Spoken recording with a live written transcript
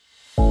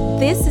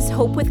This is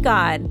Hope with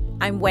God.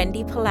 I'm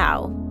Wendy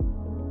Palau.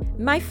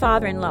 My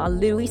father-in-law,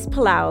 Luis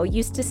Palau,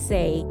 used to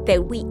say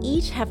that we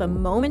each have a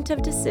moment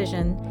of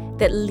decision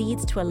that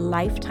leads to a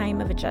lifetime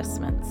of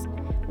adjustments.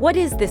 What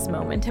is this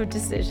moment of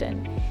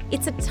decision?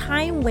 It's a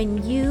time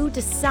when you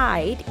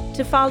decide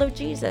to follow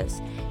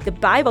Jesus. The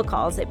Bible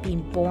calls it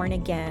being born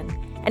again,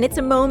 and it's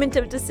a moment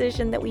of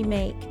decision that we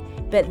make.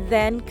 But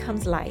then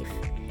comes life,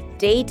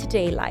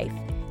 day-to-day life,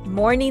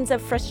 mornings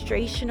of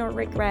frustration or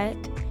regret,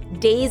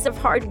 days of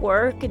hard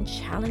work and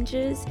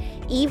challenges,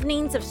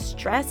 evenings of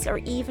stress or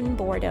even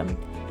boredom.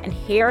 And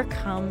here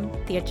come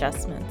the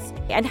adjustments.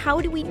 And how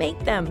do we make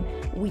them?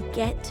 We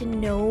get to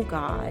know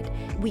God.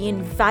 We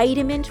invite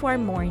Him into our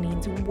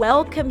mornings,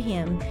 welcome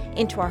Him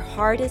into our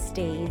hardest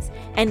days,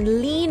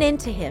 and lean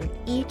into Him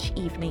each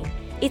evening.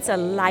 It's a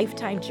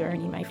lifetime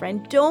journey, my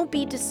friend. Don't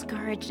be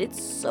discouraged.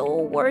 It's so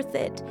worth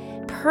it.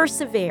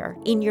 Persevere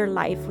in your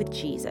life with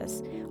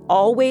Jesus.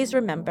 Always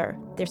remember,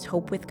 there's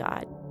hope with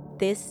God.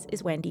 This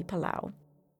is Wendy Palau.